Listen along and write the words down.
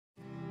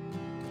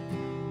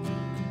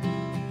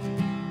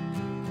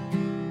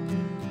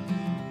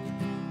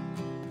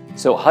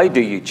So how do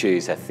you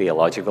choose a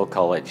theological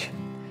college?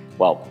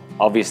 Well,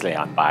 obviously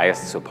I'm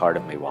biased, so part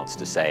of me wants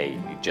to say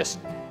you just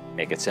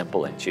make it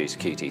simple and choose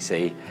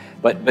QTC.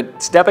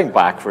 But stepping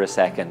back for a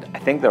second, I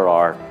think there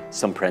are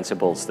some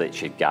principles that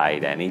should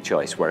guide any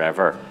choice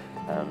wherever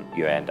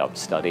you end up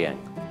studying.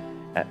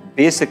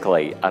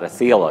 Basically, at a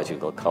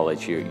theological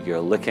college,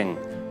 you're looking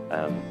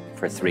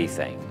for three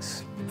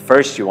things.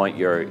 First, you want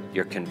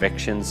your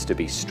convictions to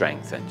be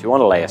strengthened. You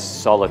want to lay a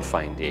solid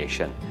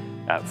foundation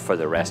for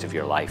the rest of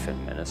your life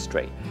in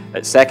ministry.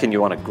 Second, you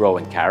want to grow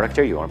in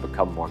character. You want to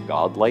become more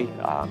godly,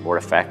 more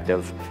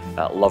effective,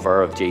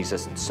 lover of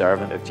Jesus and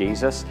servant of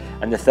Jesus.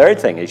 And the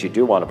third thing is you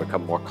do want to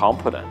become more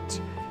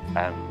competent.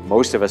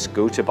 Most of us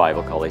go to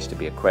Bible college to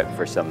be equipped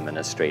for some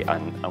ministry,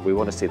 and we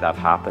want to see that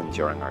happen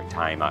during our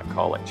time at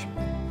college.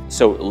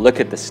 So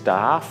look at the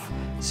staff,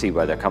 see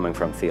where they're coming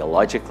from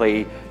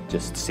theologically,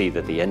 just see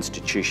that the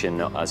institution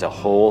as a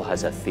whole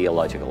has a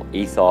theological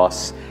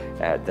ethos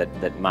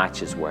that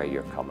matches where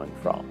you're coming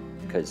from,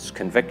 because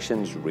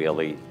convictions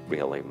really,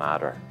 really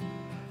matter.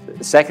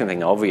 The second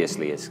thing,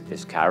 obviously,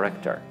 is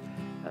character.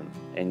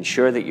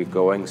 Ensure that you're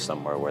going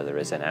somewhere where there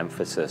is an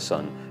emphasis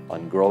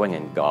on growing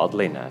in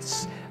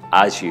godliness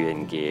as you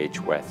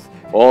engage with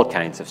all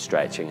kinds of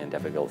stretching and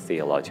difficult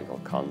theological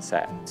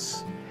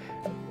concepts.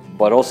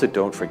 But also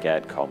don't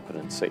forget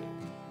competency.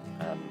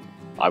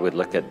 I would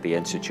look at the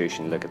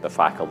institution, look at the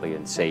faculty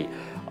and see,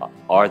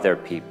 are there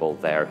people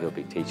there who'll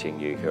be teaching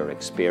you who are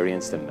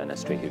experienced in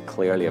ministry, who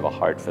clearly have a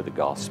heart for the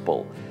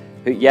gospel,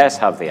 who, yes,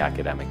 have the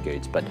academic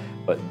goods,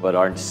 but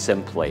aren't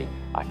simply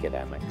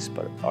academics,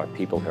 but are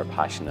people who are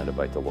passionate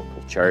about the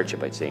local church,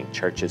 about seeing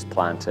churches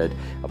planted,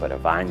 about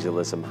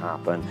evangelism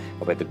happen,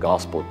 about the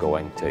gospel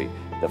going to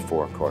the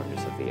four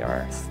corners of the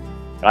earth.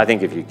 I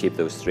think if you keep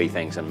those three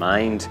things in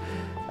mind,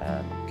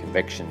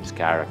 convictions,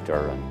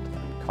 character, and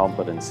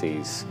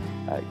competencies,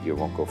 you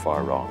won't go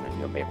far wrong, and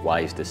you'll make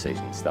wise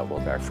decisions that will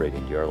bear fruit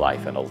in your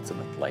life and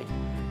ultimately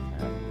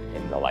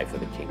in the life of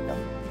the kingdom.